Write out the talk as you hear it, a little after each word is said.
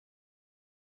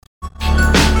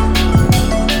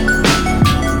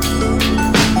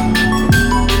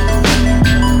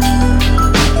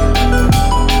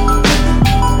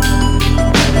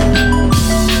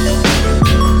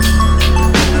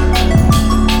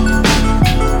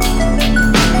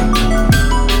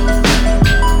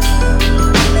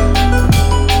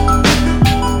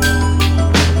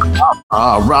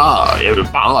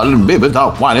everybody, baby,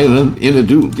 stop whining,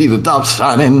 introduce the top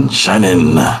shining.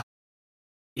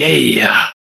 Yeah.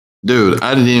 Dude,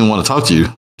 I didn't even want to talk to you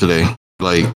today.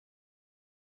 Like,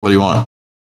 what do you want?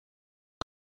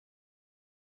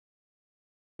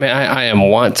 Man, I am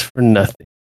want for nothing.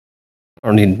 I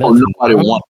don't need Oh, nothing. nobody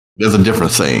wants. There's a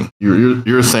different saying.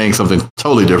 You're saying something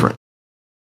totally different.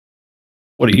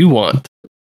 What do you want?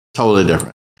 Totally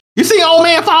different. You see old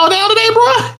man fall down today,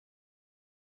 bro?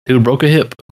 Dude broke a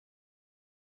hip.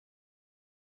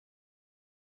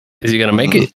 Is he gonna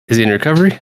make it? Is he in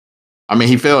recovery? I mean,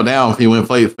 he fell down. He went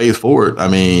face forward. I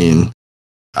mean,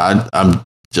 I'm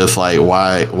just like,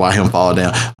 why him fall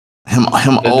down? Him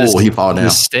old. He fall down.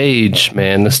 The stage,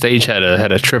 man. The stage had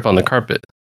a trip on the carpet.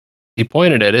 He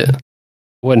pointed at it. It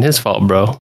wasn't his fault,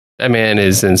 bro. That man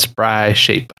is in spry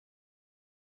shape.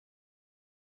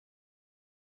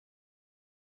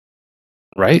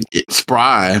 Right? It's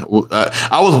spry.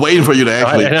 I was waiting for you to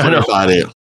actually clarify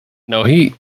that. No,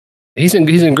 he's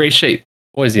in great shape.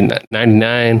 What is he?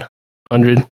 99,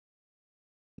 100.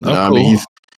 I mean,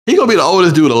 he's gonna be the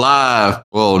oldest dude alive.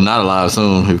 Well, not alive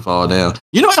soon. He fall down.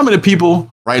 You know how many people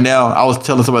right now? I was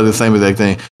telling somebody the same exact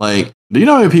thing. Like, do you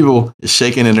know how many people is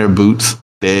shaking in their boots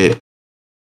that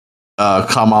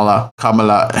Kamala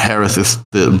Harris is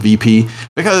the VP?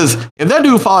 Because if that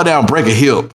dude fall down, break a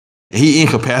hip, and he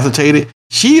incapacitated,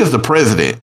 she is the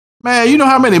president. Man, you know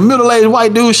how many middle-aged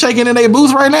white dudes shaking in their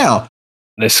boots right now?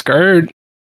 They're scared.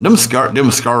 Them scared.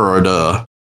 That'd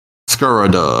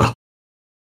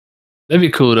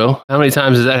be cool though. How many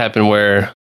times has that happened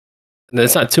where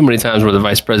it's not too many times where the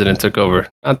vice president took over?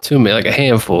 Not too many, like a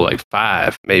handful, like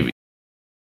 5 maybe.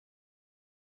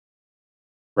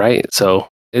 Right? So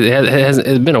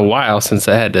it's been a while since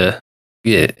I had to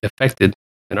get affected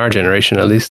in our generation, at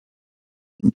least.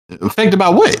 Affected by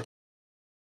what?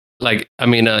 Like, I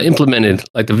mean, implemented,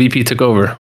 like the VP took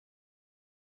over.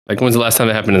 Like, when's the last time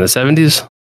it happened? In the 70s?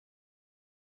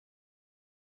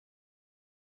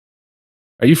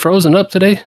 Are you frozen up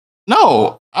today?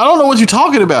 No, I don't know what you're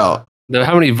talking about.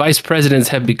 How many vice presidents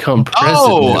have become president?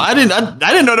 Oh, I didn't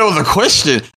know that was a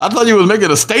question. I thought you was making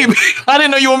a statement. I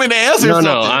didn't know you want me to answer something.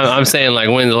 No, I'm saying like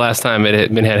when the last time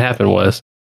it had happened was.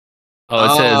 Oh,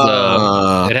 it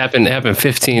says it happened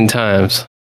 15 times.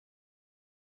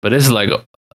 But this is like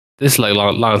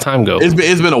long time ago.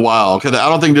 It's been a while because I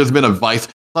don't think there's been a vice.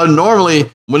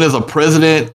 Normally, when there's a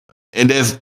president and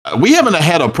we haven't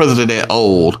had a president that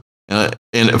old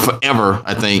in forever,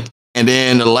 I think. And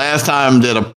then the last time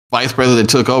that a vice president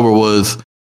took over was,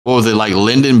 what was it, like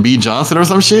Lyndon B. Johnson or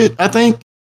some shit, I think?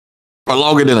 For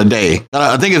longer than a day.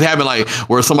 I think it's happened like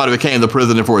where somebody became the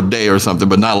president for a day or something,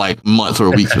 but not like months or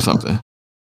weeks or something.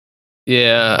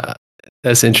 Yeah,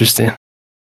 that's interesting.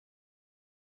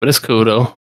 But it's cool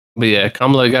though. But yeah,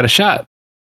 Kamala got a shot.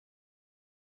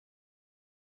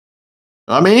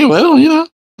 I mean, well, you're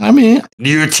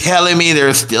telling me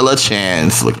there's still a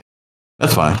chance. Look,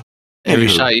 that's fine. Every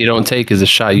shot you don't take is a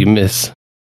shot you miss.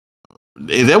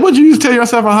 Is that what you used to tell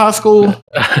yourself in high school?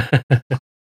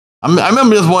 I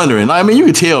remember just wondering. I mean, you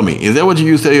could tell me. Is that what you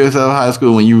used to tell yourself in high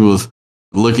school when you was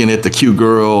looking at the cute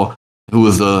girl who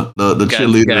was the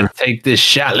cheerleader? Gotta take this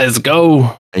shot. Let's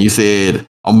go. And you said,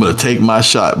 I'm going to take my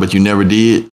shot, but you never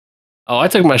did? Oh, I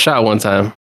took my shot one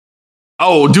time.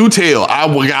 Oh, do tell. I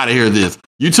got to hear this.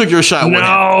 You took your shot.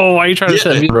 No, why are you trying to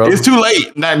shut me, bro? It's too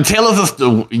late. Now tell us.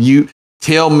 You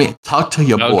tell me. Talk to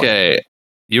your boy. Okay,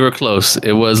 you were close.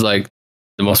 It was like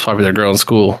the most popular girl in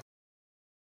school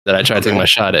that I tried to take my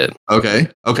shot at. Okay.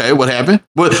 What happened?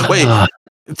 Wait,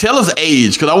 tell us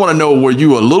age, because I want to know, were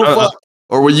you a little fuck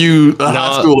or were you a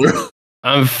high schooler?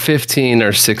 I'm 15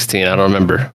 or 16. I don't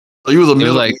remember. So you was a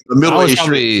middle I was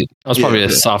age. probably a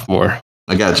sophomore.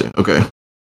 I got you. Okay.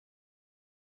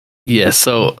 Yeah,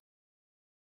 so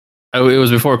it was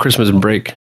before Christmas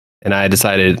break, and I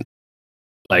decided,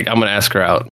 like, I'm going to ask her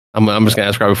out. I'm just going to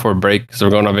ask her out before break, because we're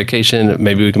going on vacation.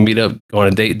 Maybe we can meet up, go on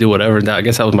a date, do whatever. I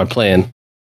guess that was my plan.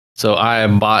 So I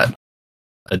bought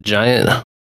a giant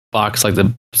box, like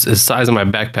the size of my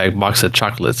backpack, box of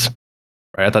chocolates.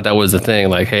 Right? I thought that was the thing.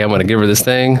 Like, hey, I'm going to give her this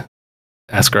thing,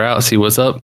 ask her out, see what's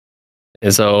up.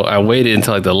 And so I waited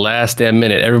until like the last damn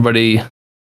minute. Everybody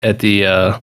at the,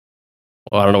 I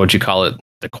don't know what you call it,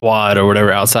 the quad or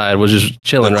whatever outside was just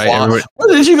chilling, right?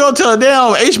 What did you go to a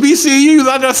damn HBCU?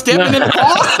 Like just stepping in the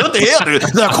quad? What the hell?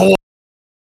 The quad.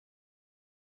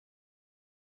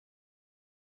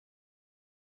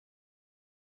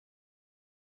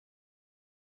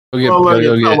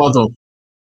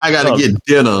 I gotta get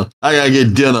dinner.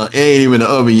 It ain't even in the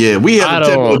oven yet. We have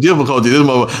technical difficulty.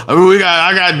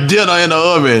 I got dinner in the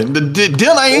oven. The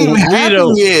dinner ain't even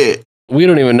happened yet. we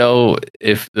don't even know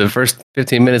if the first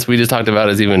 15 minutes we just talked about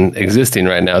is even existing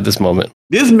right now at this moment.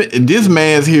 This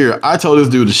man's here. I told this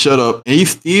dude to shut up, and he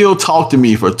still talked to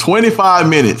me for 25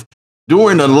 minutes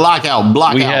during the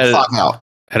blackout.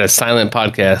 Had a silent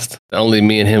podcast that only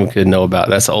me and him could know about.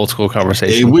 That's an old school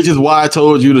conversation. Which is why I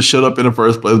told you to shut up in the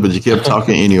first place, but you kept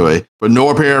talking anyway for no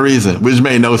apparent reason, which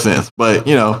made no sense. But,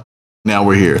 now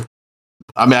we're here.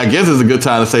 I mean, I guess it's a good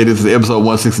time to say this is episode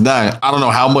 169. I don't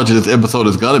know how much of this episode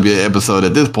is going to be an episode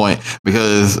at this point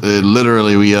because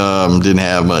literally we didn't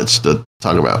have much to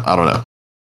talk about. I don't know.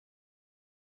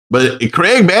 But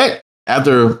Craig back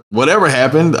after whatever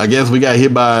happened. I guess we got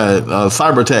hit by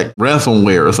cyber attack,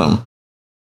 ransomware or something.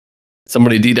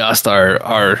 Somebody DDoSed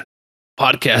our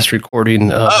podcast recording.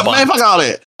 Man, fuck all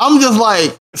that. I'm just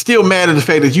like still mad at the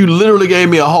fact that you literally gave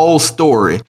me a whole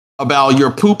story about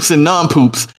your poops and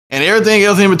non-poops and everything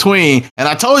else in between. And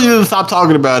I told you to stop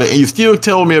talking about it, and you still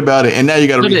told me about it, and now you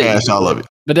got to rehash all of it.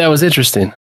 But that was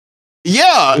interesting.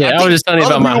 Yeah. I was just telling you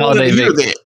about my holiday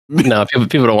vacation. No,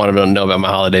 people don't want to know about my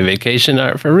holiday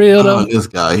vacation. For real, though. This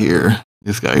guy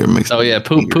here makes. Oh yeah,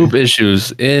 poop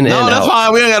issues in. No, that's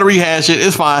fine. We don't got to rehash it.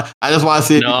 It's fine. I just want to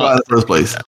see it in the first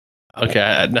place.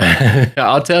 Okay,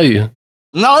 I'll tell you.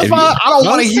 No, it's fine. I don't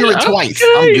want to hear it twice.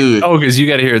 Okay. I'm good. Oh, because you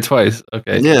got to hear it twice.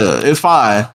 Okay. Yeah, it's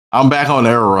fine. I'm back on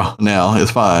era now.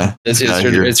 It's fine. It's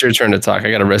your turn to talk. I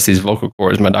got to rest these vocal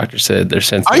cords. My doctor said they're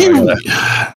sensitive. Are you?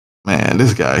 Man,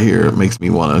 this guy here makes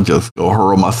me want to just go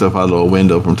hurl myself out of a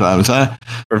window from time to time.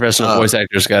 Professional voice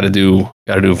actors got to do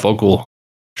vocal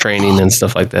training and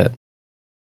stuff like that.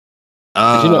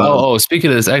 Speaking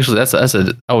of this, actually,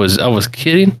 I was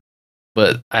kidding,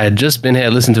 but I had just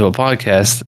had listened to a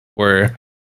podcast where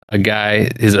a guy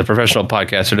is a professional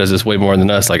podcaster, does this way more than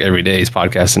us, like every day he's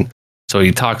podcasting. So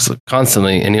he talks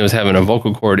constantly, and he was having a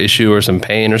vocal cord issue or some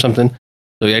pain or something.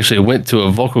 So he actually went to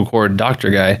a vocal cord doctor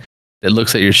guy that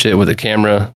looks at your shit with a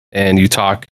camera, and you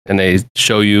talk, and they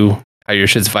show you how your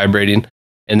shit's vibrating.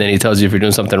 And then he tells you if you're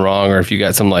doing something wrong or if you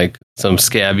got some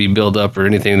scabby buildup or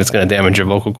anything that's going to damage your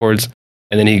vocal cords.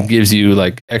 And then he gives you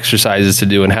like exercises to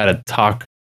do and how to talk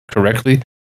correctly,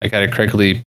 like how to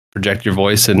correctly project your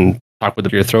voice and talk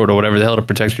with your throat or whatever the hell to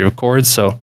protect your cords.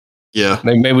 So yeah,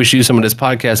 maybe we should use some of this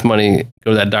podcast money,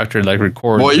 go to that doctor, like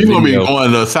record. Boy, you're going to be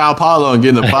going to Sao Paulo and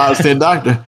getting a 5-cent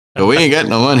doctor. So we ain't got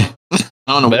no money. I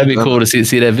don't know. But that'd be cool to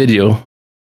see that video.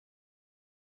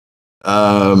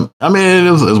 I mean,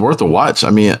 it's worth a watch. I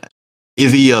mean,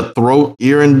 is he a throat,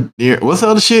 ear, what's the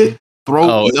other shit?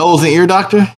 Throat, nose, and ear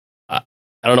doctor? I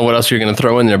don't know what else you're going to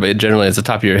throw in there, but generally it's the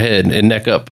top of your head and neck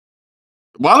up.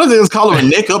 Why don't they just call him a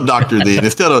neck up doctor then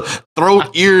instead of throat,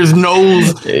 ears,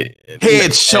 nose,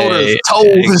 head, shoulders, toes,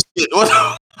 and shit?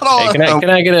 Can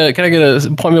I get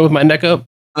an appointment with my neck up?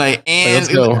 Let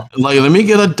me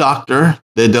get a doctor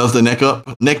that does the neck up,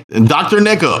 doctor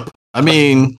neck up. I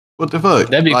mean, what the fuck?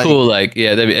 That'd be cool. That'd be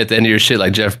at the end of your shit,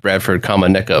 like Jeff Bradford, comma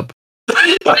neck up.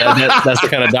 That's the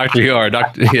kind of doctor you are.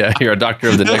 You're a doctor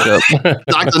of the neck up.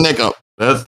 Doctor neck up.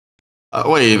 That's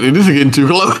wait, this is getting too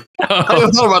close. I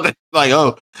just thought about that. Like,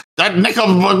 that neck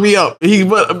up fucked me up.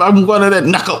 I'm going to that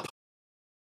neck up.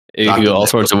 It can go all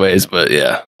sorts of ways, but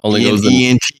yeah, only goes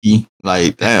ENT.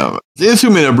 Like, damn, there's too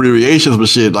many abbreviations for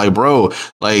shit. Like, bro,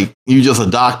 like you just a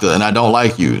doctor, and I don't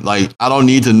like you. Like, I don't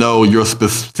need to know your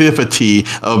specificity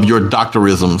of your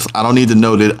doctorisms. I don't need to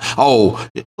know that. Oh,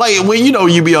 like when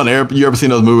you be on airplane. You ever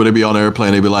seen those movies? They be on an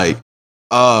airplane. They be like,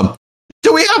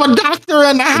 do we have a doctor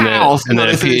in the house? And then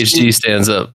a PhD stands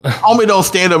up. Homie don't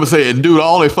stand up and say, dude, I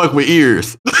only fuck with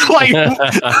ears.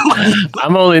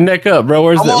 I'm only neck up, bro.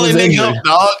 Where's the neck up,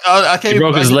 dog? I can't. He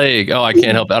broke his leg. Oh, I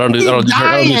can't help it. I don't do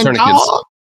tourniquets. Dog.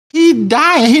 He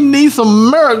dying. He needs some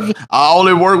mirror. I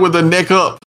only work with the neck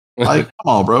up. Like, come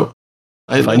on, bro.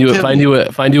 Like, find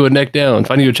you a neck down.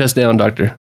 Find you a chest down,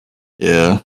 doctor.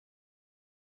 Yeah.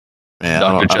 Man,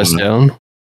 doctor chest down.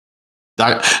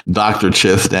 Doctor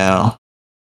chest down.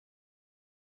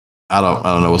 I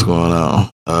don't know what's going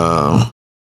on.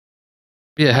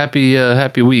 Yeah,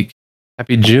 happy week.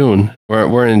 Happy June.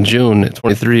 We're in June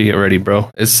 23. Get ready,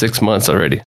 bro. It's 6 months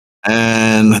already.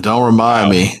 And don't remind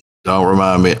me.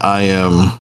 I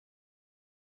am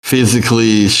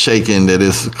physically shaken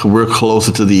that we're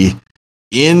closer to the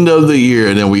end of the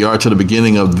year than we are to the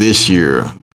beginning of this year.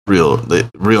 Real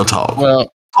talk. Well,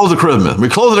 close to Christmas. We're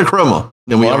closer to Christmas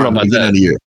than we are at the beginning of the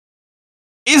year.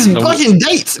 It's fucking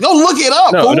dates. Go look it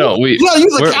up. No. You gotta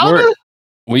use a calendar?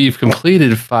 We've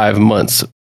completed 5 months.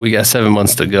 We got 7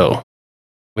 months to go.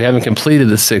 We haven't completed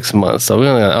the 6 months, so we're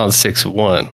only on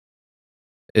 6-1.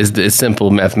 It's simple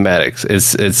mathematics.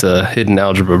 It's a hidden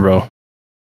algebra, bro.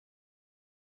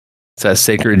 It's that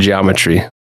sacred geometry.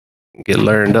 Get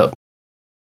learned up.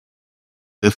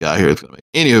 this guy here is gonna make.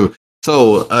 Anywho,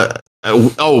 so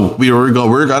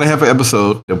we're gonna have an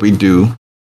episode that we do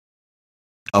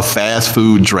a fast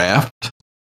food draft,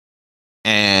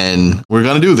 and we're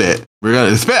gonna do that.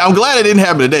 I'm glad it didn't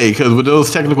happen today because with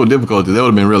those technical difficulties, that would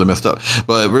have been really messed up.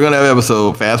 But we're gonna have an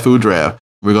episode fast food draft.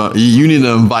 You need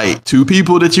to invite 2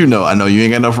 people that you know. I know you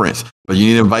ain't got no friends, but you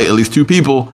need to invite at least 2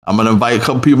 people. I'm gonna invite a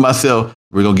couple people myself.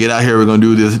 We're gonna get out here. We're gonna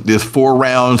do this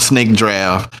 4-round snake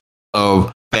draft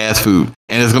of fast food,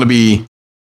 and it's gonna be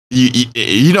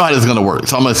you know how this is gonna work.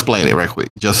 So I'm gonna explain it right quick,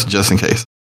 just in case.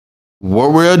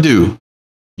 What we're gonna do,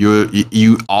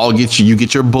 you all get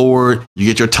your board, you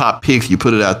get your top picks, you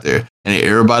put it out there, and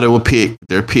everybody will pick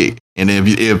their pick. And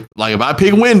if I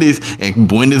pick Wendy's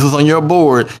and Wendy's is on your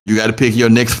board, you got to pick your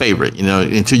next favorite,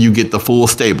 until you get the full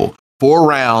stable. 4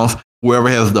 rounds, whoever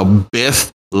has the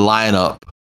best lineup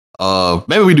of,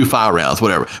 maybe we do 5 rounds,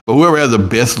 whatever, but whoever has the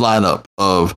best lineup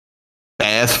of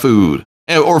fast food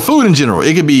or food in general,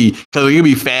 it could be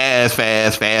fast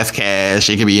cash,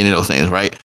 it could be any of those things,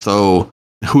 right? So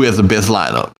who has the best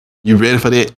lineup? You ready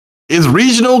for that? It's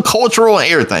regional, cultural, and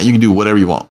everything. You can do whatever you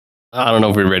want. I don't know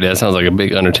if we're ready. That sounds like a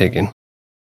big undertaking.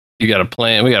 You got to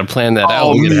plan. We got to plan that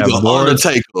out. We got to have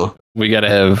undertaker. We got to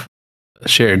have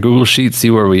share a Google sheet,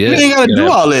 see where we at. You ain't got to do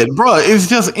all that, bro. It's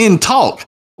just in talk.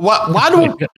 Why are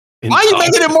you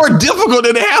making it more difficult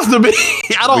than it has to be?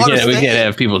 I don't understand. We can't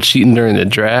have people cheating during the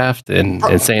draft and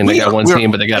saying they got one team,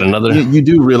 but they got another. You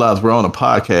do realize we're on a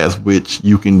podcast, which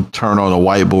you can turn on a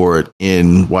whiteboard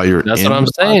while you're. That's what I'm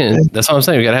saying. Podcast. That's what I'm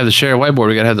saying. We got to have the share whiteboard.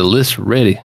 We got to have the list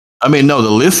ready. I mean, no, the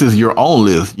list is your own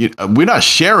list. We're not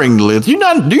sharing the list. Do you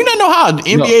not know how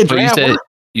NBA draft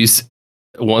works?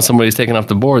 Once somebody's taken off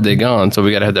the board, they're gone. So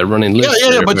we got to have that running list.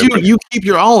 Yeah, but you keep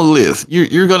your own list.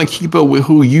 You're going to keep up with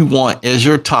who you want as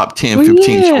your top 10,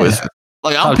 15 choices.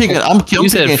 Like you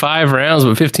said 5 rounds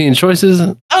with 15 choices?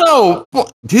 I know.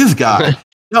 This guy.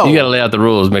 No. You got to lay out the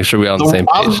rules. Make sure we're on the same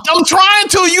page. I'm trying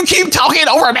to. You keep talking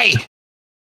over me.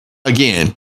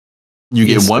 Again, you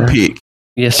get one pick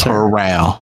per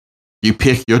round. You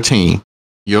pick your team,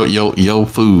 your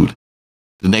food.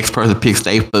 The next person picks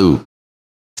their food,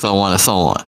 so on and so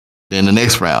on. Then the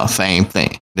next round, same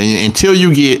thing. Then until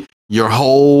you get your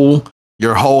whole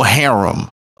harem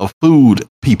of food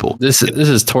people. This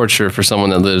is torture for someone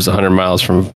that lives 100 miles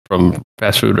from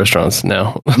fast food restaurants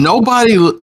now.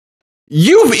 You've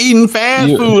eaten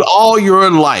fast food all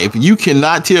your life. You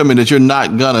cannot tell me that you're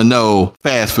not gonna know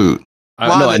fast food.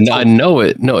 I know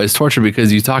it. No, it's torture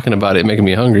because you're talking about it making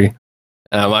me hungry.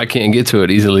 I can't get to it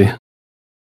easily.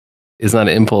 It's not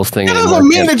an impulse thing. That doesn't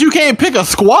mean that you can't pick a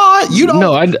squad. You don't.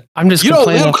 No, I'm just. You don't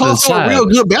live close to a real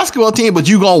good basketball team, but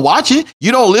you gonna watch it.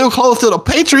 You don't live close to the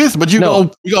Patriots, but you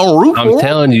gonna root for. I'm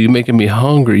telling you, you're making me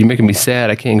hungry. You're making me sad.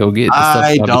 I can't go get.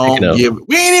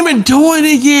 We ain't even doing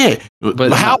it yet.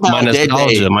 But how about that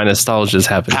day? My nostalgia is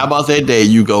happening. How about that day?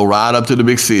 You go right up to the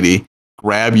big city,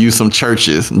 grab you some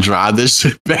churches, and drive this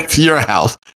shit back to your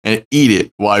house and eat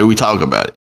it while we talk about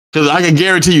it. Because I can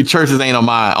guarantee you, churches ain't on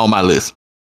my list.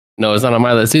 No, it's not on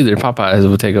my list either. Popeyes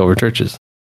will take over churches.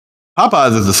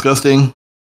 Popeyes is disgusting.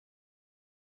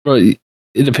 Bro,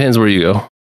 it depends where you go.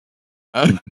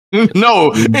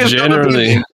 No,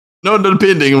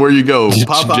 depending where you go.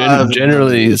 Popeyes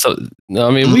generally. So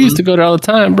we used to go there all the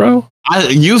time, bro. I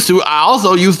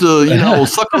also used to,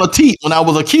 suck on a teat when I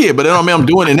was a kid, but I don't mean I'm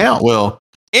doing it now. Well,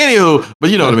 anywho, but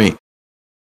you know what I mean.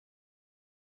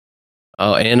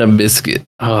 Oh, and a biscuit.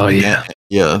 Oh, yeah.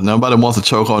 Yeah, nobody wants to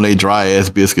choke on their dry-ass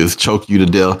biscuits, choke you to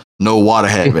death. No water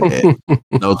having that.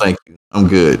 No, thank you. I'm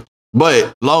good.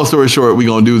 But long story short, we're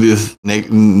going to do this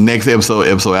next episode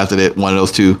after that, one of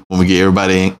those two, when we get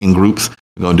everybody in groups,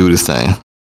 we're going to do this thing.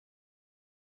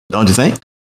 Don't you think?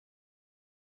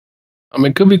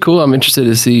 It could be cool. I'm interested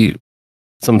to see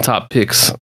some top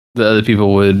picks that other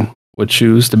people would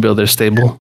choose to build their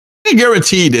stable. I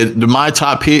guarantee that my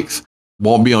top picks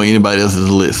won't be on anybody else's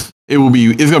list.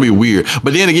 It's gonna be weird.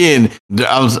 But then again,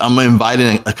 I'm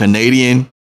inviting a Canadian,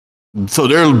 so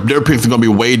their picks are gonna be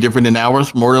way different than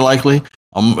ours, more than likely.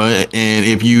 And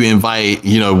if you invite,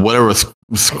 whatever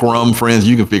scrum friends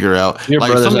you can figure out, your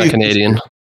brother's not Canadian.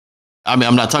 I mean,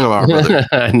 I'm not talking about our brother.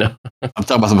 I know. I'm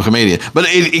talking about some Canadian. But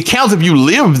it counts if you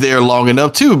live there long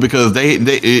enough too, because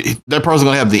that person's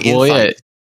gonna have the insight. Well, yeah.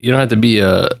 You don't have to be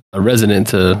a resident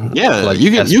to. Yeah,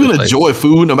 you can enjoy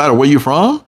food no matter where you're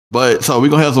from. But so we're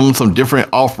gonna have some different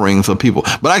offerings of people.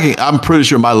 But I'm pretty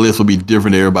sure my list will be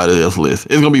different than everybody else's list.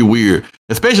 It's gonna be weird,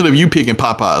 especially if you picking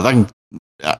Popeyes.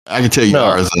 I can tell you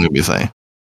ours is gonna be the same.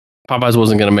 Popeyes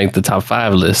wasn't gonna make the top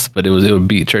 5 list, but it would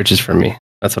beat churches for me.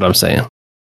 That's what I'm saying.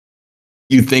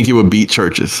 You think it would beat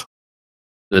churches?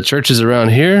 The churches around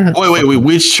here. Wait.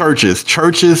 Which churches?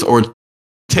 Churches or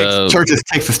churches?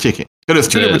 Texas chicken. Because there's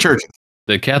two different churches.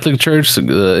 The Catholic Church,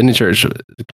 any church,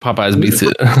 Popeyes beats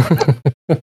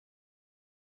it.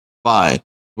 Fine.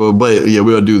 Well, but yeah,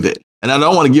 we'll do that. And I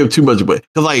don't want to give too much away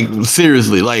because, like,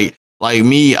 seriously, like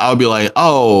me, I'll be like,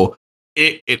 oh,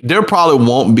 there probably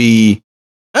won't be.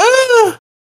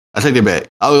 I take that back.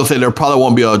 I will say there probably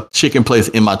won't be a chicken place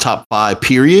in my top 5,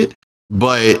 period.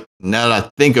 But now that I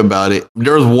think about it,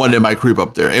 there's one that might creep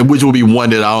up there, and which will be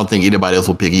one that I don't think anybody else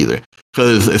will pick either.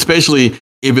 Because especially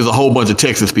if it's a whole bunch of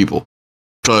Texas people,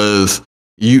 because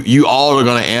you all are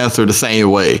going to answer the same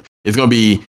way. It's going to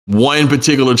be one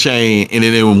particular chain, and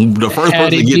then the first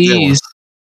person to get that one.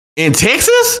 In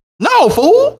Texas? No,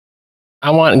 fool.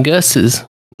 I want Gus's.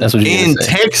 That's what you're in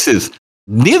Texas.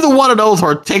 Neither one of those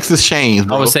are Texas chains,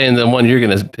 bro. I was saying the one you're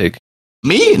going to pick.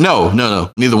 Me? No.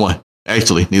 Neither one.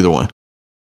 Actually, neither one.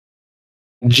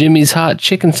 Jimmy's Hot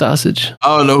Chicken Sausage.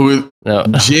 Oh, no.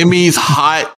 Jimmy's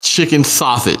Hot Chicken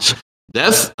Sausage.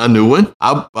 That's a new one.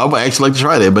 I would actually like to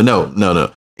try that, but no.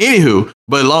 Anywho,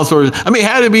 but long story, I mean,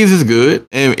 Hattie B's is good,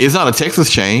 and it's not a Texas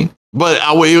chain, but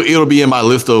it'll be in my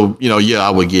list of, I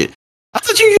would get. I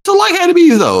thought you used to like Hattie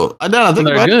B's, though. I think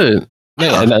they're good.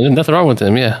 Yeah, nothing wrong with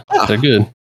them. Yeah, they're good.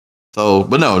 So,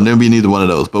 but no, there'll be neither one of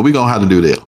those. But we're going to have to do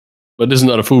that. But this is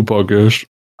not a food podcast.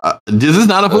 This is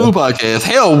not a food podcast.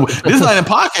 Hell, this is not a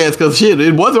podcast because shit,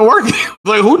 it wasn't working.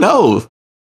 Like, who knows?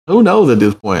 Who knows at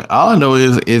this point? All I know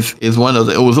is it's one of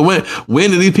those. It was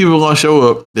when are these people going to show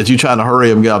up that you trying to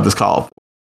hurry up and get off this call?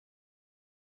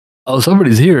 Oh,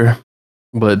 somebody's here,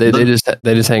 but they just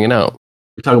hanging out.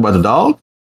 You talking about the dog?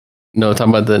 No,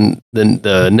 talking about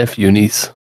the nephew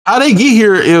niece. How they get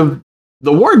here if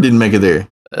the word didn't make it there?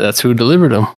 That's who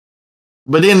delivered them.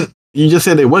 But then you just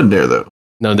said they wasn't there though.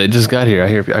 No, they just got here. I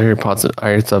hear pots. I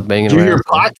hear stuff banging. You hear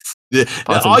pots?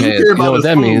 Pots all you care about. You know what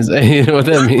that means? You know what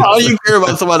that means? All you care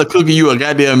about somebody cooking you a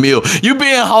goddamn meal. You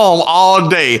being home all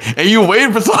day and you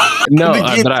waiting for somebody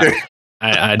to get there.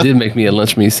 I did make me a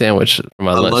lunch meat sandwich for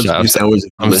my lunch. I'm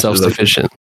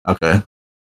self-sufficient. Okay,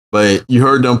 but you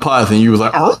heard them pots and you was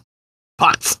like, oh,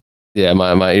 pots. Yeah,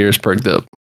 my ears perked up.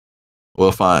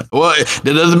 Well, fine. Well, that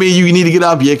doesn't mean you need to get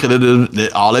up yet,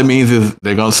 because all that means is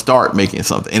they're gonna start making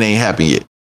something. It ain't happened yet.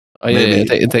 Oh yeah,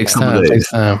 it takes time. It takes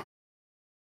time.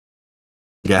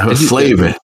 Got her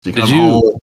slaving. Did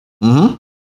you? Mm-hmm.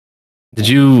 Did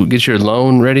you get your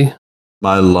loan ready?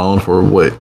 My loan for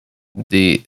what?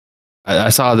 I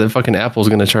saw that fucking Apple's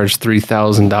gonna charge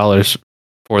 $3,000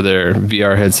 for their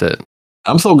VR headset.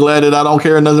 I'm so glad that I don't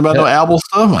care nothing about no Apple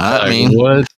stuff. I mean,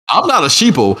 what? I'm not a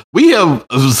sheeple. We have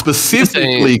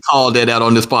specifically called that out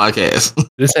on this podcast.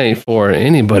 This ain't for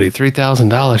anybody.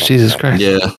 $3,000. Jesus Christ.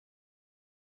 Yeah.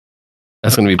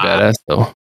 That's gonna be badass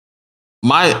though.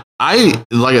 Like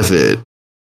I said,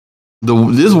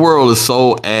 this world is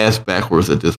so ass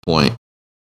backwards at this point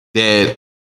that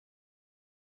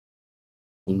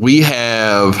we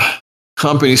have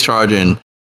companies charging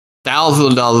thousands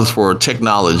of dollars for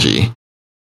technology,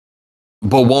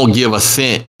 but won't give a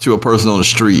cent to a person on the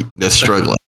street that's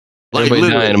struggling. Everybody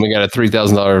dying, and we got a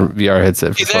 $3,000 VR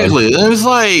headset. Exactly. And it's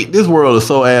like, this world is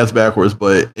so ass backwards,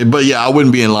 but yeah, I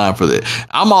wouldn't be in line for that.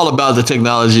 I'm all about the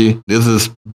technology. This is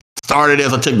started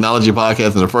as a technology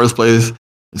podcast in the first place.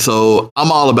 So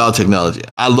I'm all about technology.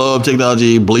 I love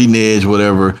technology, bleeding edge,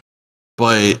 whatever.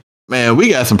 But man, we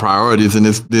got some priorities, and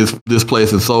this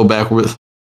place is so backwards.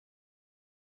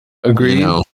 Agreed.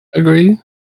 Agreed.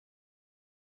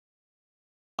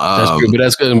 That's good, but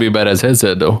that's going to be a badass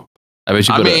headset, though. I bet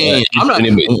you. I'm not.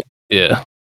 Yeah.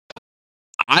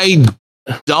 I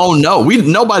don't know.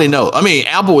 Nobody knows. I mean,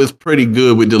 Apple is pretty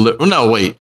good with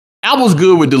Apple's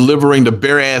good with delivering the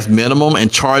bare ass minimum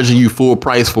and charging you full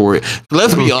price for it.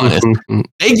 Let's be honest.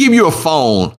 They give you a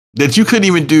phone that you couldn't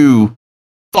even do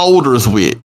folders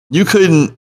with. You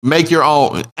couldn't make your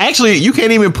own. Actually, you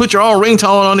can't even put your own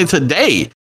ringtone on it today.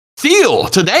 Still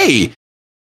today.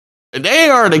 They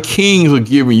are the kings of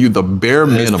giving you the bare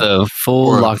minimum. The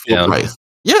full lockdown. Price.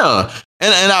 Yeah.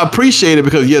 And I appreciate it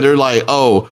because they're like,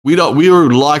 oh, we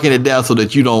were locking it down so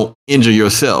that you don't injure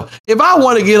yourself. If I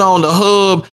want to get on the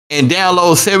hub and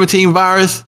download 17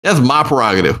 virus, that's my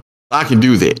prerogative. I can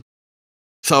do that.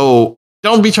 So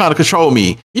don't be trying to control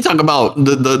me. You talk about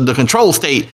the control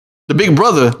state, the big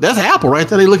brother, that's Apple right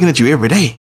there. They're looking at you every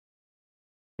day.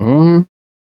 Mm-hmm.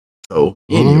 So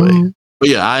anyway. But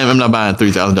yeah, I am not buying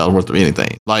 $3,000 worth of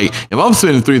anything. Like, if I'm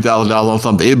spending $3,000 on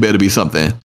something, it better be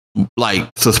something like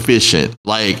sufficient,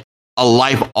 like a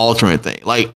life-altering thing.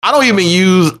 Like, I don't even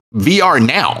use VR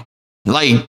now.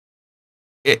 Like,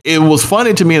 it was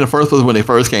funny to me in the first place when they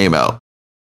first came out.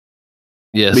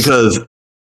 Yes. Because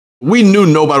we knew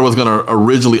nobody was gonna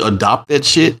originally adopt that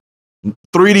shit.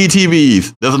 3D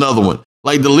TVs, that's another one.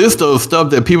 Like the list of stuff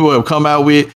that people have come out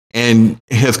with and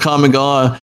has come and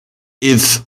gone,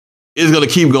 it's gonna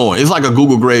keep going. It's like a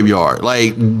Google graveyard.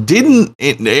 Like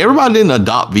everybody didn't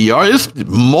adopt VR.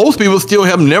 Most people still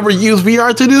have never used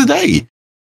VR to this day.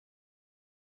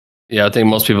 Yeah, I think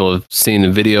most people have seen the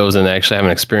videos and actually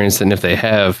haven't experienced it. And if they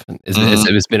have,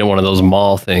 it's been in one of those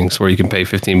mall things where you can pay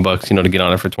 $15, to get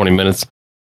on it for 20 minutes.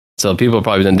 So people have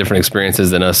probably done different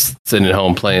experiences than us sitting at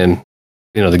home playing,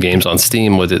 the games on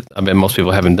Steam with it. I bet most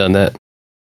people haven't done that.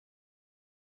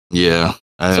 Yeah.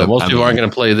 So most people aren't going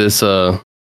to play this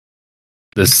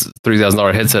this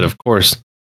 $3,000 headset, of course.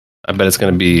 I bet it's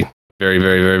going to be very,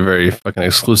 very, very, very fucking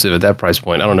exclusive at that price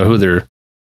point. I don't know who they're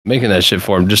making that shit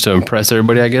for, just to impress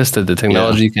everybody, I guess, that the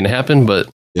technology can happen. But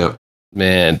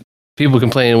man, people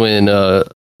complaining when the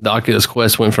Oculus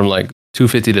Quest went from like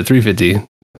 $250 to $350,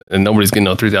 and nobody's getting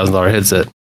no $3,000 headset.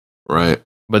 Right.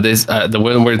 But this the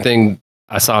one weird thing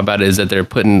I saw about it is that they're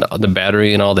putting the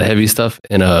battery and all the heavy stuff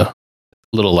in a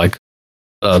little like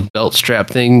belt strap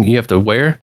thing you have to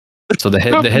wear. So the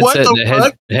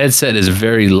headset is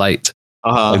very light.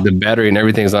 Like the battery and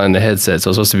everything's on the headset, so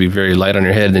it's supposed to be very light on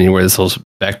your head. Then you wear this little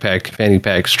backpack, fanny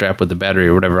pack strap with the battery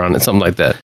or whatever on it, something like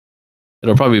that.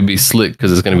 It'll probably be slick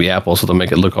because it's going to be Apple, so they'll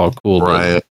make it look all cool.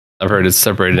 Right. I've heard it's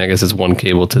separated. I guess it's one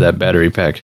cable to that battery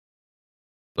pack,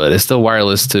 but it's still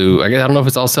wireless to. I guess I don't know if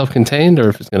it's all self-contained or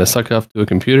if it's going to suck up to a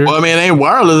computer. Well, I mean, it ain't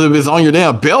wireless if it's on your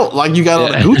damn belt, like you got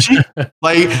on a Gucci.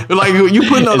 like you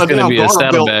putting on a damn be a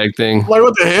saddlebag thing. Like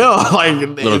what the hell? Like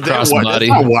little crossbody. That's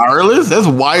not wireless. That's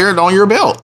wired on your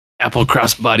belt. Apple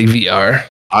Crossbody VR.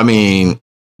 I mean,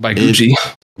 by Gucci.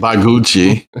 By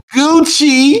Gucci.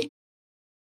 Gucci.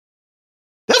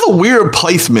 That's a weird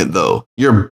placement, though.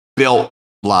 Your belt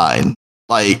line.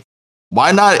 Like,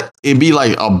 why not it be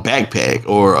like a backpack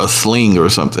or a sling or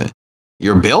something?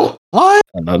 Your belt line?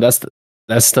 I don't know.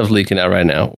 That's stuff leaking out right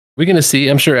now. We're gonna see.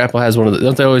 I'm sure Apple has one of the.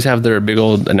 Don't they always have their big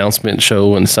old announcement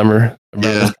show in summer around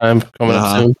this time coming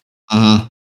up soon?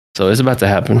 So it's about to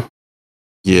happen.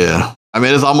 Yeah. I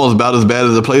mean, it's almost about as bad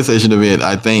as the PlayStation event.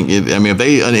 I think. If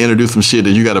they introduce some shit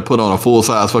that you got to put on a full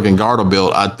size fucking garter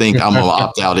belt, I think I'm gonna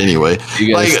opt out anyway.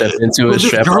 You gotta step into it,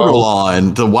 strap girdle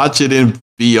on to watch it in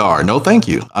VR. No, thank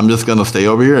you. I'm just gonna stay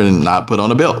over here and not put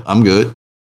on a belt. I'm good.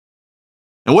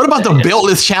 And what about the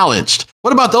beltless challenged?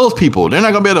 What about those people? They're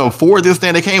not gonna be able to afford this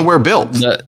thing. They can't wear belts.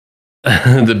 The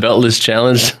beltless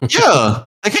challenge. Yeah,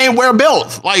 they can't wear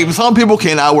belts. Like some people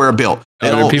cannot wear a belt. They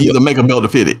don't either make a belt to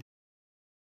fit it.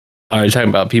 Are you talking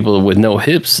about people with no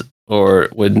hips or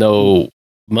with no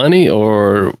money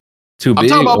or too big? I'm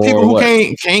talking about people who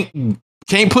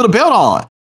can't put a belt on.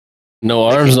 No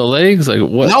arms, no legs. Like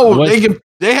what? No, what?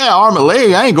 They have arm and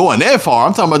leg. I ain't going that far.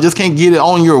 I'm talking about just can't get it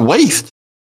on your waist.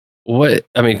 What?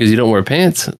 I mean, because you don't wear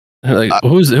pants. Like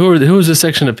who is this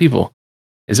section of people?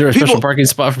 Is there a special parking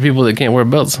spot for people that can't wear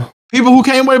belts? People who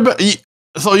can't wear belts.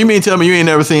 So you mean tell me you ain't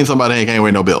never seen somebody that can't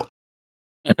wear no belt?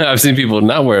 I've seen people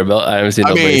not wear a belt. I haven't seen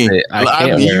nobody say I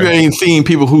can't wear. You ain't seen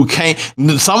people who can't.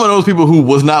 Some of those people who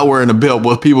was not wearing a belt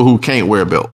was people who can't wear a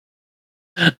belt.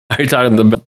 Are you talking the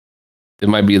belt? It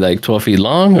might be like 12 feet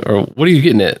long, or what are you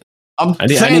getting at? I'm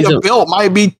saying the belt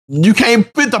might be. You can't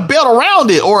fit the belt around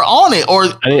it or on it or.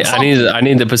 I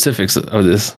need the specifics of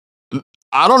this.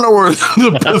 I don't know where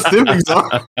the specifics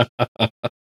are.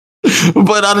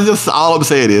 But all I'm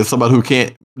saying is somebody who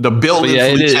can't the belt. Yeah,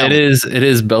 it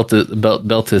is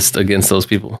beltist against those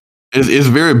people. It's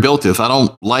very beltist. I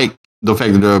don't like the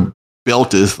fact that they're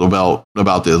beltist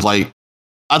about this. Like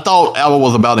I thought Apple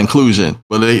was about inclusion,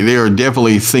 but they are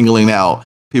definitely singling out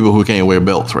people who can't wear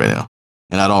belts right now,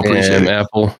 and I don't appreciate it.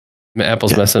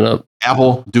 Apple's messing up.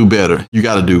 Apple, do better. You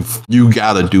gotta do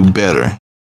better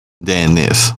than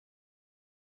this.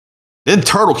 Then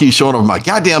turtle keeps showing up my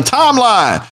goddamn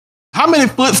timeline. How many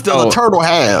foot does a turtle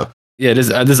have? Yeah, this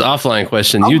offline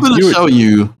question. I'm going to show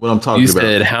you what I'm talking about. You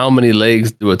said, how many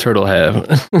legs do a turtle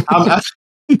have?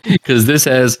 Because this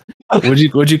has, what'd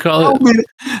you call it?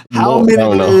 How many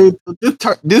legs?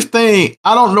 This thing,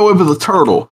 I don't know if it's a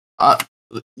turtle.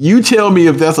 You tell me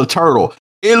if that's a turtle.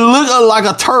 It looks like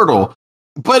a turtle,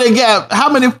 but it got, how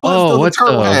many foot does a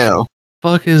turtle have?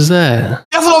 Fuck is that?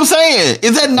 That's what I'm saying.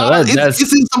 Is that not?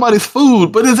 It's in somebody's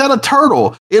food, but is that a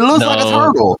turtle? It looks like a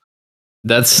turtle.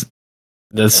 That's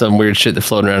some weird shit that's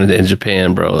floating around in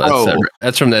Japan, bro.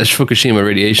 That's from that Fukushima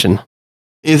radiation.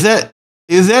 Is that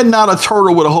not a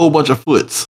turtle with a whole bunch of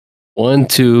foots? 1,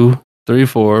 2, 3,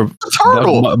 4.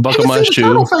 Turtle. Buckle my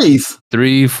shoe.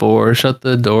 3, 4. Shut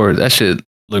the door. That shit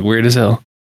look weird as hell.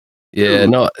 Yeah,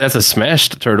 no, that's a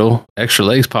smashed turtle. Extra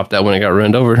legs popped out when it got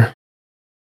run over.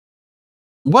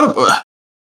 What?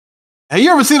 Have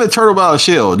you ever seen a turtle without a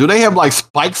shell? Do they have like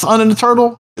spikes under the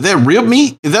turtle? Is that rib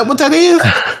meat? Is that what that is?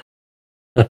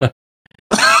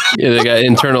 Yeah, they got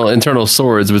internal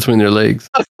swords between their legs.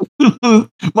 Motherfucking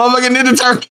Ninja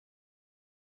Turtle.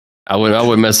 I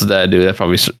wouldn't mess with that, dude. That's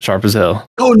probably sharp as hell.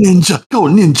 Go ninja, go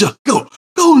ninja, go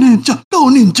ninja, go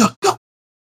ninja, go.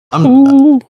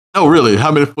 No, really.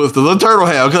 How many foot does a turtle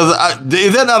have? Because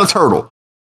is that not a turtle?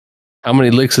 How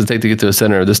many licks does it take to get to the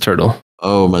center of this turtle?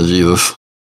 Oh my Jesus,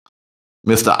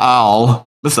 Mr. Owl.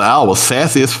 Mr. Owl was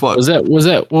sassy as fuck. Was that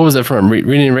what was that from?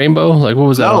 Reading Rainbow? Like what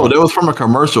was that? No, that was from a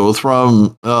commercial. It was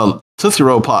from Tootsie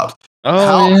Roll Pops.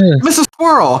 Oh, yeah. Mr.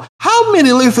 Squirrel, how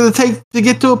many licks does it take to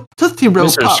get to a Tootsie Roll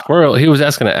Mr. Pop? Squirrel. He was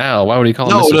asking an owl. Why would he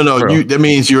call him Mr. No. Squirrel? That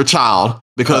means you're a child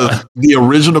because the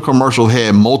original commercial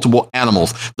had multiple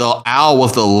animals. The owl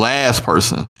was the last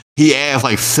person. He asked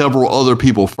like several other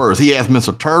people first. He asked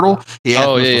Mr. Turtle. He asked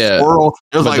Mr. Squirrel.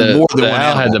 There's like more than one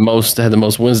owl. animal. Had the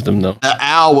most wisdom though. The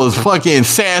owl was fucking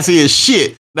sassy as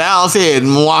shit. The owl said,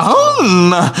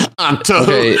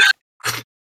 okay.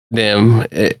 Damn.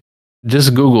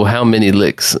 Just Google how many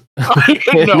licks. No,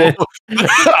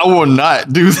 I will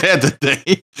not do that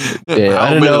today. Yeah,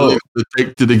 I don't know.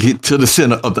 To get to the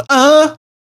center of the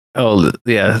Oh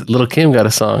yeah, Little Kim got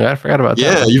a song. I forgot about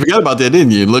that. Yeah, you forgot about that,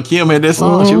 didn't you? Lil' Kim had that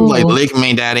song. She was like, "Lick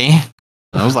me, daddy."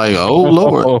 I was like, "Oh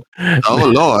Lord,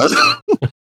 oh Lord,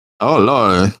 oh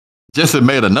Lord." Just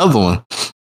made another one.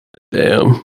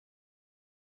 Damn,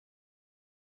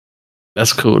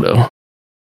 that's cool though.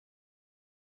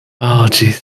 Oh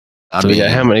jeez. So we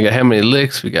got how many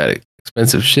licks? We got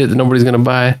expensive shit that nobody's gonna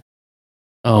buy.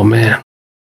 Oh man.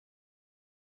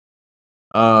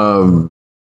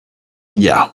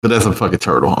 Yeah, but that's a fucking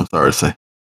turtle. I'm sorry to say.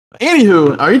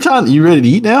 Anywho, you ready to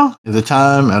eat now? Is it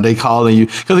time? Are they calling you?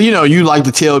 Because you like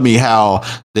to tell me how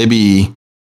they be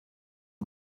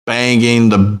banging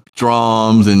the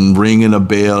drums and ringing a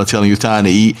bell and telling you it's time to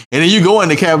eat, and then you go in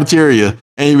the cafeteria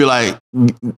and you be like,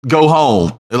 "Go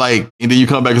home," and then you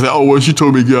come back and say, "Oh, well, she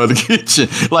told me to get out of the kitchen."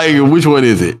 Like, which one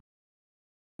is it?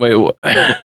 Wait, what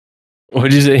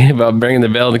did you say about bringing the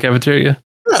bell in the cafeteria?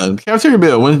 Yeah, cafeteria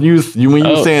bell. When you were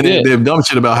saying that dumb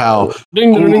shit about how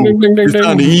it's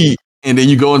time to eat, and then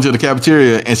you go into the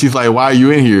cafeteria and she's like, "Why are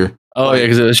you in here?" Oh yeah,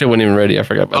 because the shit wasn't even ready. I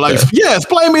forgot about that. Yeah,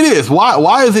 explain me this.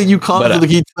 Why is it you constantly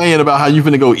keep saying about how you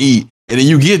finna go eat, and then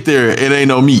you get there, it ain't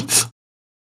no meats?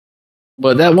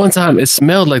 But that one time, it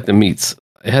smelled like the meats.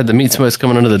 It had the meat smells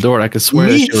coming under the door. And I could swear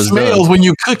meat smells when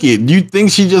you cook it. You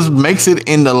think she just makes it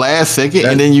in the last second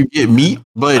and then you get meat?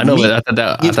 But I know, but I thought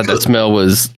that smell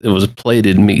was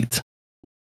plated meat.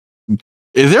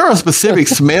 Is there a specific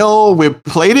smell with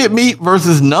plated meat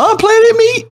versus non-plated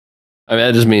meat? I mean,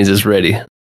 that just means it's ready.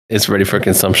 It's ready for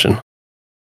consumption.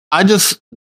 I just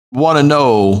want to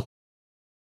know,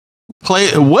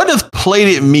 what does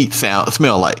plated meat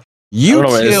smell like?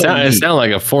 It sounds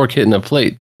like a fork hitting a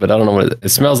plate. But I don't know what it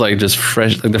smells like. Just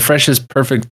fresh, like the freshest,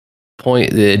 perfect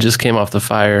point. It just came off the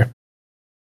fire,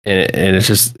 and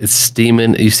it's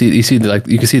steaming. You see you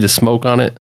can see the smoke on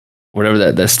it, whatever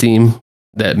that steam,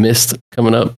 that mist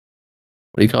coming up.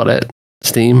 What do you call that?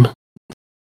 Steam.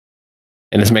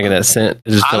 And it's making that scent.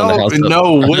 It's just I don't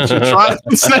know what you're trying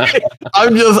to say.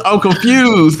 I'm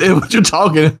confused at what you're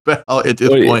talking about at this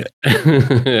point.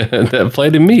 That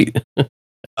plated meat.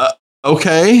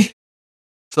 Okay.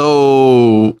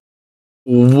 So,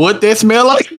 what that smell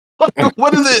like?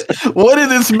 What is it? What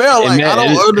did it smell like? I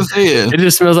don't understand. It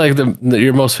just smells like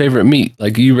your most favorite meat.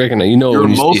 Like you recognize, when you see it. Your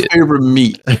most favorite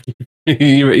meat.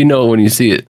 you know when you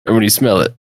see it or when you smell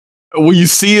it. When you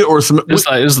see it or smell,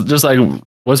 just like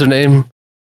what's her name?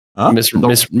 Huh?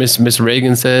 Miss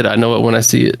Reagan said, "I know it when I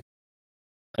see it."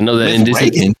 I know that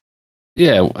indecency.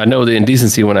 Yeah, I know the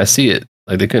indecency when I see it.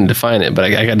 Like they couldn't define it, but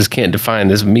I just can't define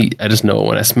this meat. I just know it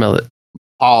when I smell it.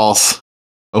 Pause.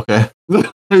 Okay.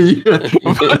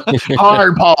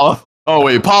 Hard pause. Oh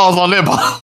wait, pause on that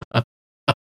pause.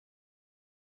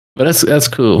 But that's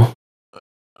cool.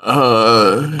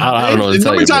 I don't know.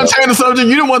 Every time change the subject,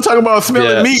 you don't want to talk about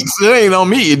smelling meats. It ain't on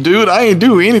me, dude. I ain't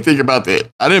do anything about that.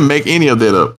 I didn't make any of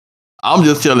that up. I'm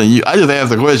just telling you. I just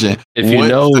asked a question. If you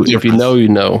know, you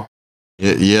know.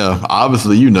 Yeah,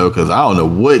 obviously you know because I don't know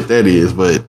what that is.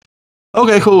 But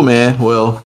okay, cool, man.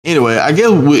 Well, anyway, I guess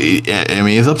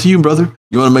it's up to you, brother.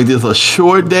 You want to make this a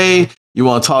short day? You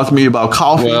want to talk to me about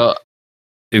coffee? Well,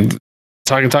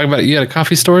 talk about it. You got a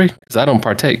coffee story? Because I don't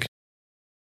partake.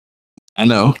 I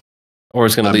know. Or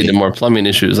it's going to lead to more plumbing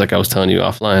issues, like I was telling you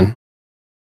offline.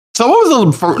 So, what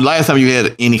was the last time you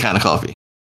had any kind of coffee?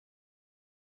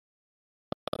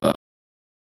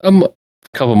 A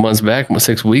couple months back,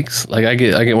 6 weeks. Like I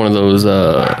get one of those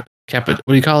what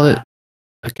do you call it?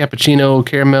 a cappuccino,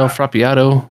 caramel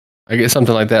frappiato. I get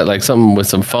something like that, like something with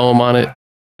some foam on it.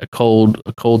 A cold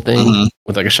thing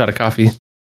with like a shot of coffee,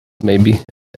 maybe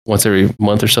once every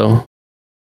month or so.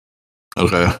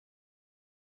 Okay.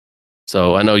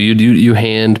 So I know you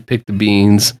hand pick the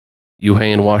beans, you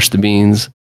hand wash the beans.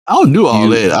 I don't do all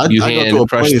that. I hand go to a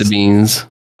crush place. the beans.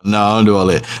 No, I don't do all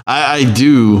that. I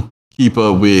do keep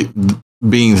up with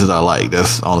beans that I like.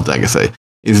 That's the only thing I can say.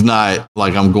 It's not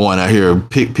like I'm going out here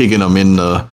picking them in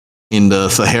the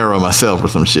Sahara myself or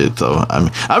some shit. So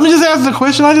I'm just asking the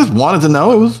question. I just wanted to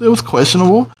know. It was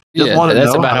questionable. Just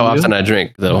that's about how often I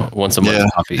drink though. Once a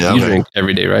month coffee. Yeah, you drink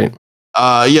every day, right?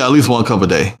 Yeah, at least 1 cup a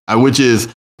day, which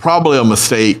is probably a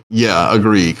mistake. Yeah,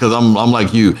 agreed. Because I'm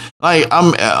like you. Like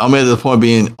I'm at the point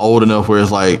being old enough where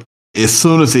it's like as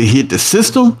soon as it hit the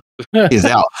system, it's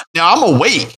out. Now I'm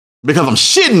awake because I'm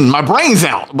shitting. My brain's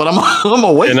out, but I'm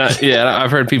awake.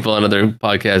 I've heard people on other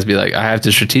podcasts be like, I have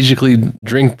to strategically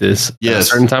drink this at a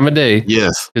certain time of day.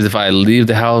 Yes. Because if I leave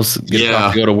the house, get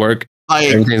off to go to work,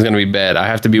 everything's gonna be bad. I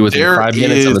have to be within 5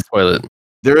 minutes of the toilet.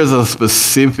 There is a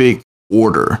specific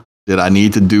order that I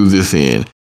need to do this in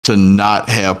to not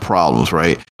have problems,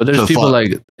 right? But there's people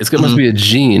like it's must be a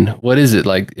gene. What is it?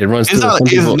 Like it runs through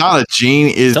it's not a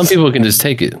gene. Some people can just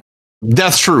take it.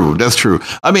 That's true.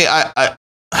 I mean, I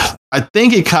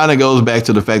think it kind of goes back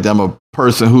to the fact that I'm a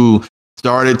person who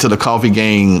started to the coffee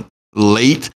game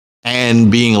late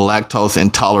and being lactose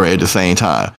intolerant at the same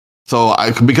time. So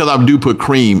because I do put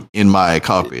cream in my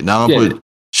coffee. Now I don't put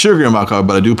sugar in my coffee,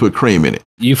 but I do put cream in it.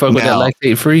 You fuck with that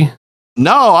lactate free?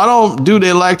 No, I don't do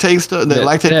that lactate stuff.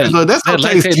 That stuff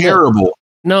tastes terrible.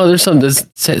 No, there's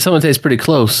someone tastes pretty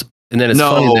close. And then it's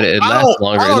funny that it lasts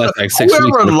longer. It lasts like 6 weeks.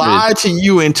 Whoever lied to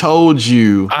you and told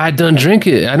you. I done drink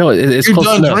it. I know it's you close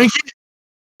done enough. Drink it?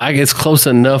 It's close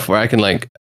enough where I can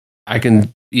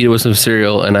eat it with some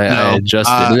cereal and I adjust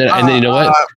it. And then you know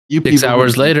what? 6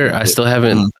 hours later, I still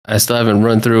haven't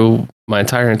run through my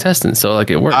entire intestine. So like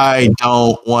it works. I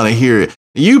don't want to hear it.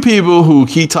 You people who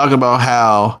keep talking about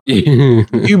how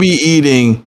you be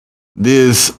eating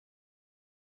this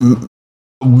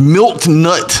milk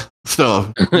nut stuff.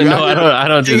 No, I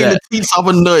don't do that. The teeth off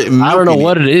a nut. I don't know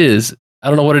what it is.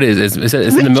 It's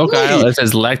in the milk aisle. It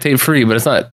says lactate free, but it's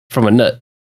not from a nut.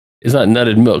 It's not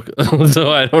nutted milk.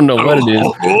 So I don't know what it is.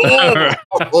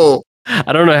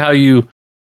 I don't know how you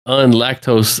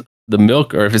unlactose the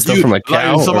milk or if it's stuff from a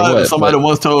cow. Somebody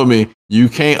once told me you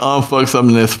can't unfuck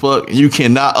something that's fuck. You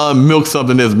cannot unmilk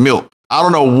something that's milk. I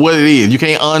don't know what it is. You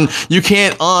can't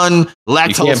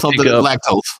unlactose something that's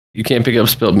lactose. You can't pick up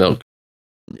spilt milk.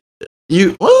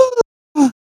 You can.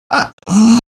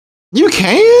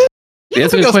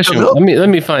 That's a good question. Let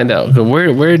me find out.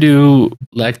 Where do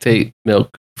lactate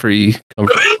milk free come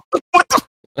from?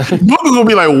 People gonna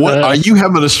be like, "What are you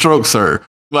having a stroke, sir?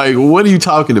 Like, what are you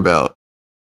talking about?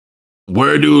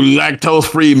 Where do lactose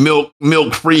free milk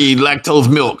free lactose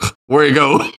milk? Where it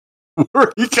go?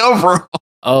 Where it come from?"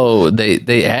 Oh,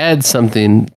 they add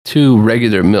something to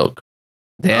regular milk.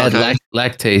 They add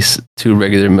lactase to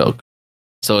regular milk.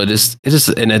 So it's just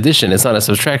an addition. It's not a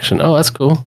subtraction. Oh, that's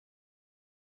cool.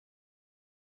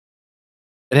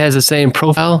 It has the same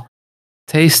profile,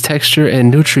 taste, texture,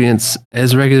 and nutrients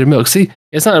as regular milk. See,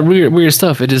 it's not weird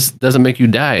stuff. It just doesn't make you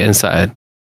die inside.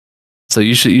 So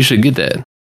you should get that.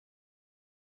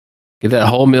 Get that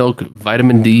whole milk,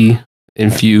 vitamin D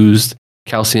infused,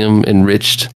 calcium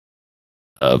enriched,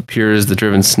 pure as the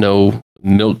driven snow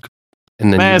milk.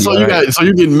 And then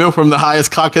you getting milk from the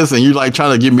highest caucus, and you like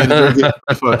trying to get me to drink it.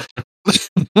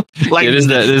 Like this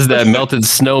is that melted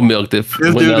snow milk that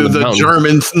went down the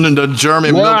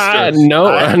German milk. No,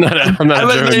 I'm not a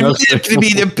German milk. To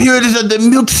be the purest of the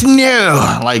milk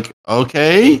snow. Like,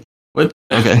 okay, what?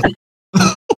 Okay.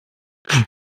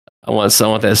 I want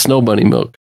that snow bunny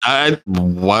milk.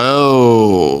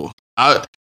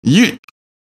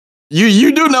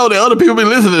 You do know that other people be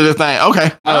listening to this thing.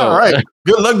 Okay. All right.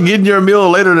 Good luck getting your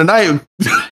meal later tonight.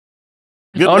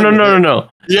 No.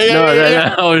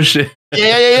 Yeah. Oh shit.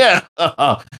 Yeah.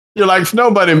 You like snow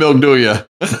bunny milk, do you?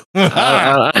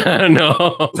 No.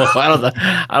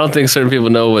 I don't think certain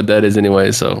people know what that is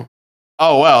anyway, so.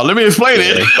 Oh wow, let me explain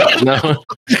it. No.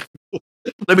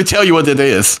 Let me tell you what that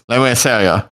is. Let me tell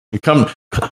you. Come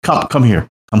here.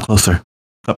 Come closer.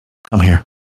 Come here.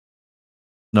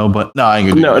 No, I ain't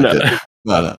gonna do that.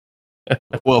 No.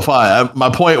 Well, fine. My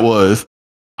point was,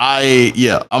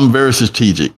 I'm very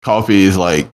strategic. Coffee is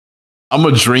like, I'm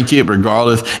gonna drink it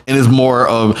regardless, and it's more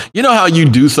of, you know how you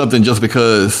do something just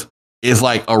because it's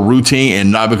like a routine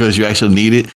and not because you actually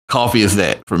need it. Coffee is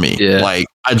that for me. Yeah. Like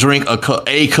I drink a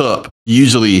cup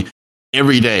usually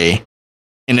every day,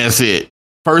 and that's it.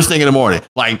 first thing in the morning,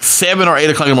 like 7 or 8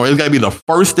 o'clock in the morning. It's got to be the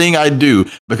first thing I do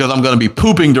because I'm going to be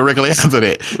pooping directly after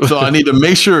that. So I need to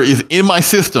make sure it's in my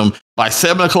system by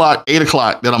 7 o'clock, 8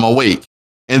 o'clock that I'm awake,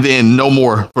 and then no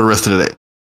more for the rest of the day.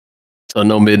 So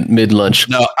no mid lunch.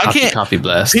 No, I can't. Coffee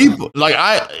blast. People like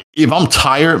if I'm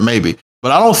tired, maybe.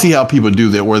 But I don't see how people do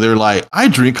that where they're like, I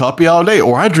drink coffee all day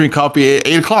or I drink coffee at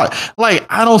 8 o'clock. Like,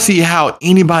 I don't see how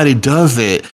anybody does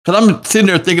that. Because I'm sitting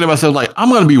there thinking to myself, like, I'm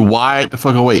going to be wide the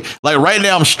fuck awake. Like, right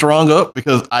now I'm strung up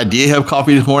because I did have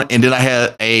coffee this morning and then I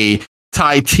had a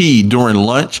Thai tea during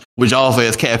lunch, which also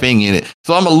has caffeine in it.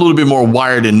 So I'm a little bit more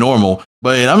wired than normal.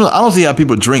 But I don't see how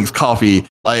people drink coffee.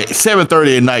 Like,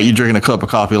 7:30 at night, you're drinking a cup of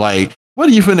coffee. Like, what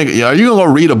are you finna? Are you gonna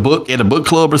go read a book at a book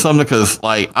club or something? Because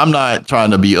like I'm not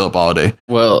trying to be up all day.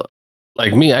 Well,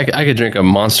 like me, I could drink a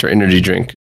Monster energy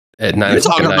drink at 9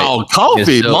 o'clock. You're talking about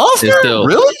coffee, Monster?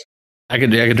 Really? I could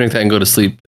drink that and go to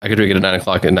sleep. I could drink it at 9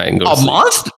 o'clock at night and go to sleep. A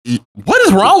Monster? What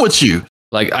is wrong with you?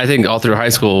 Like I think all through high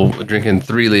school, drinking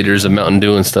 3 liters of Mountain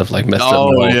Dew and stuff like messed up.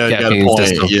 Oh yeah, got a point.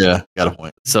 System. Yeah, got a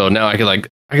point. So now I could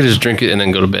just drink it and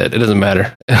then go to bed. It doesn't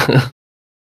matter.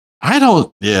 I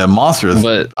don't. Yeah, Monsters.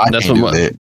 But that's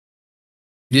what.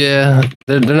 Yeah,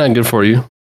 they're not good for you.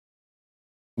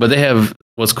 But they have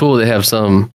what's cool. They have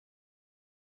some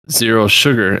zero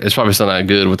sugar. It's probably still not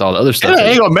good with all the other stuff. It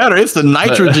ain't gonna matter. It's the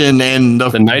nitrogen and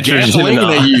the nitrogen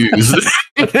they use.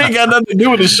 It ain't got nothing to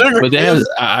do with the sugar. But they have.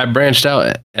 I branched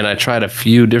out and I tried a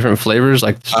few different flavors.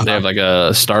 Like they have like a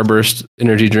Starburst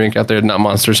energy drink out there, not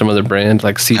Monster, some other brand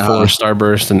like C4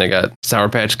 Starburst, and they got Sour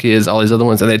Patch Kids, all these other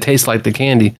ones, and they taste like the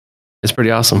candy. It's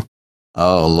pretty awesome.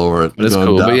 Oh Lord, but it's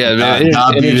cool. But yeah, man,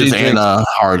 diabetes and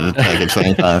heart attack at the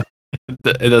same time.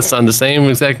 That's on the same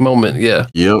exact moment. Yeah.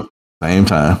 Yep. Same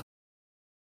time.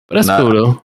 But that's cool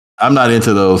though. I'm not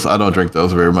into those. I don't drink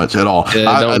those very much at all.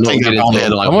 Yeah, I think I've only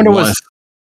had like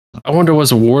I wonder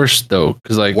what's worse though,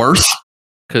 because like worse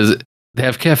because they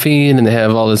have caffeine and they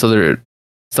have all this other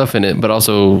stuff in it, but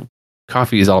also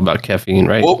coffee is all about caffeine,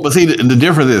 right? Well, but see, the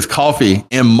difference is coffee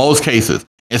in most cases.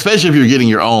 Especially if you're getting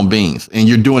your own beans and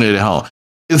you're doing it at home.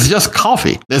 It's just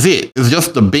coffee. That's it. It's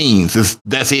just the beans.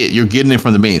 That's it. You're getting it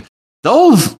from the beans.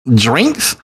 Those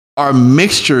drinks are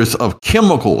mixtures of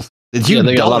chemicals that you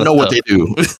don't know what they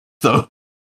do. So,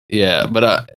 yeah,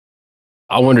 but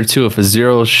I wonder too if a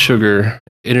zero sugar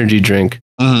energy drink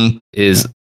is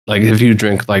like if you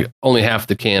drink like only half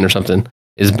the can or something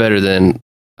is better than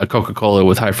a Coca-Cola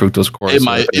with high fructose corn. It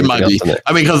might be.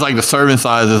 I mean, because like the serving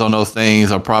sizes on those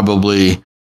things are probably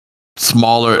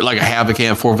smaller, like a half a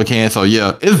can, fourth of a can. So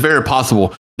yeah, it's very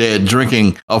possible that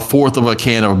drinking a fourth of a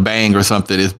can of Bang or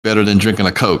something is better than drinking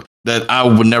a Coke. That I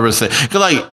would never say, because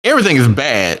like everything is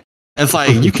bad. It's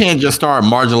like you can't just start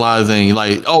marginalizing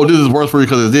like, oh, this is worse for you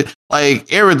because it's this.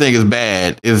 Like everything is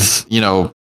bad. Is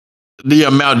the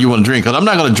amount you want to drink. Because I'm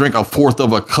not going to drink a fourth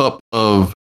of a cup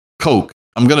of Coke.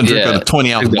 I'm going to drink a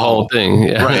 20-ounce the whole thing.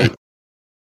 Yeah. Right.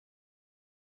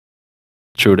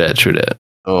 True that.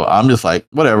 So I'm just like,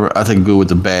 whatever. I take good with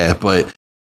the bad, but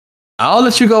I'll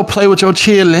let you go play with your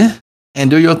chillin' and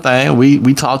do your thing.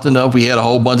 We talked enough. We had a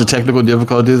whole bunch of technical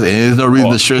difficulties, and there's no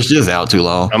reason to stretch this out too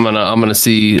long. I'm gonna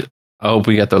see. I hope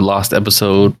we got the lost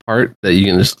episode part that you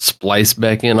can just splice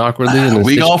back in awkwardly. And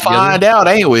we gonna find out,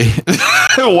 ain't we?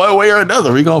 One way or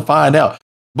another, we gonna find out.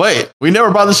 But we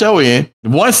never brought the show in.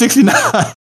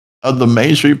 169 of the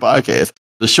Main Street Podcast.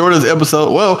 The shortest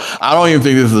episode. Well, I don't even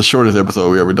think this is the shortest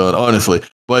episode we ever done, honestly.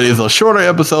 But it's a shorter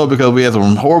episode because we had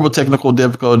some horrible technical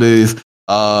difficulties.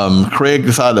 Craig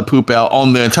decided to poop out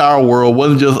on the entire world. It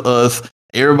wasn't just us.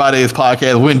 Everybody's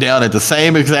podcast went down at the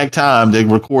same exact time that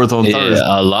records on Thursday.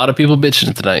 A lot of people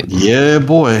bitching tonight. Yeah,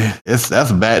 boy. That's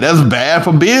bad. That's bad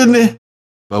for business.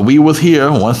 But we was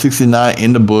here, 169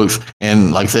 in the books.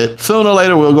 And like I said, sooner or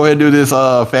later, we'll go ahead and do this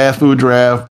fast food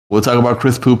draft. We'll talk about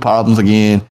Chris Poop problems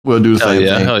again. We'll do the same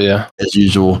thing as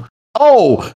usual.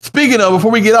 Oh, speaking of,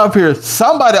 before we get up here,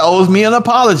 somebody owes me an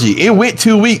apology. It went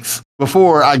 2 weeks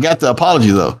before I got the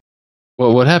apology, though.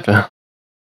 Well, what happened?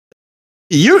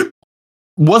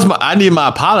 I need my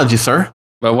apology, sir.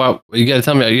 But what you got to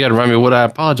tell me? You got to remind me what I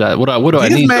apologize. What do I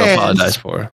need to apologize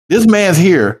for? This man's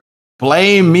here.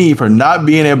 Blame me for not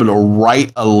being able to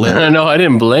write a letter. No, I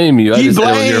didn't blame you. I just said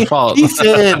it was your fault. He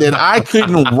said that I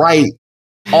couldn't write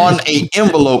on an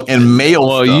envelope and mail.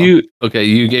 Well, you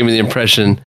gave me the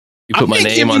impression you put my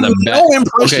name on the back.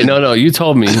 Okay, no, you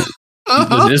told me.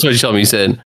 This is what you told me. You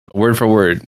said word for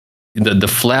word. The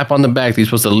flap on the back that you're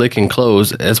supposed to lick and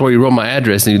close. That's where you wrote my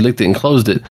address and you licked it and closed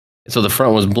it. So the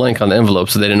front was blank on the envelope,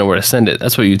 so they didn't know where to send it.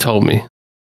 That's what you told me.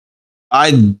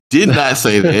 I did not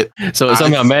say that. So it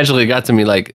somehow magically got to me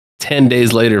like 10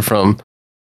 days later from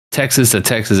Texas to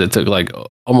Texas, it took like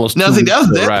almost. Now, see, that's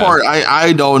that part.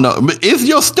 I don't know. But it's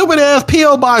your stupid ass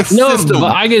PO box system.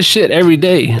 But I get shit every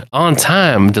day on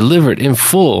time, delivered in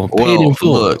full, paid in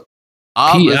full. Look,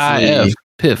 obviously,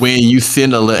 PIF. When you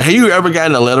send a letter, have you ever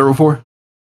gotten a letter before?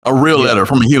 A real letter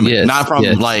from a human, not from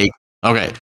like.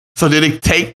 Okay, so did it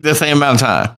take the same amount of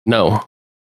time? No.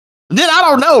 Then I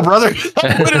don't know, brother.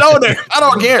 Put it on there. I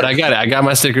don't care. But I got it. I got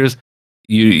my stickers.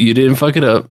 You didn't fuck it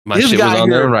up. My shit was on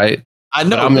there right. I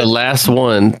know. I'm the last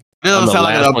one. I'm the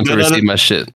last one to receive my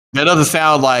shit. That doesn't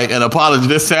sound like an apology.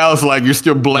 This sounds like you're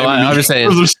still blaming me. I'm just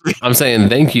saying. I'm saying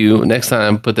thank you. Next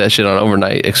time, put that shit on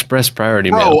overnight express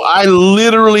priority mail. Bro, I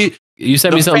literally. You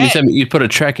sent me something. You put a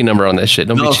tracking number on that shit.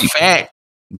 Don't be cheap. The fact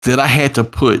that I had to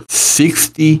put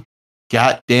 60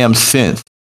 goddamn cents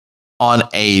on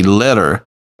a letter.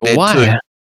 Why?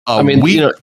 Took a week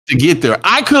to get there.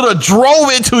 I could have drove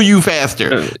it to you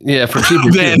faster. Yeah, for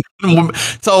cheaper.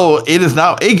 So it is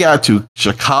now. It got to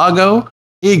Chicago.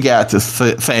 It got to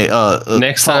say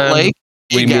next time Lake.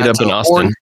 We meet up in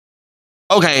Austin.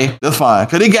 Okay, that's fine.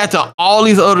 Because it got to all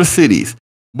these other cities.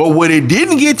 But what it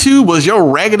didn't get to was your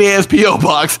raggedy ass PO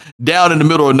box down in the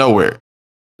middle of nowhere.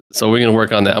 So we're gonna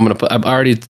work on that. I've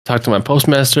already talked to my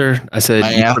postmaster. I said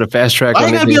you put a fast track on it.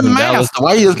 Why you gotta be a master?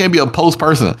 Why you just can't be a post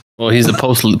person? Well, he's a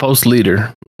post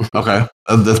leader. Okay,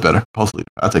 that's better. Post leader.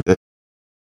 I'll take that.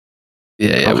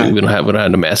 Yeah. Okay. We don't have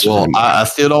the master. Well, I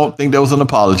still don't think that was an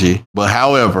apology. But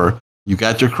however, you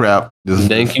got your crap.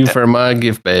 Thank you for my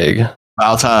gift bag.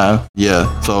 About time.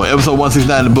 Yeah. So episode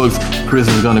 169 in the books. Chris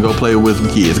is gonna go play with some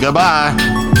kids. Goodbye.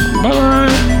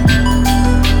 Bye.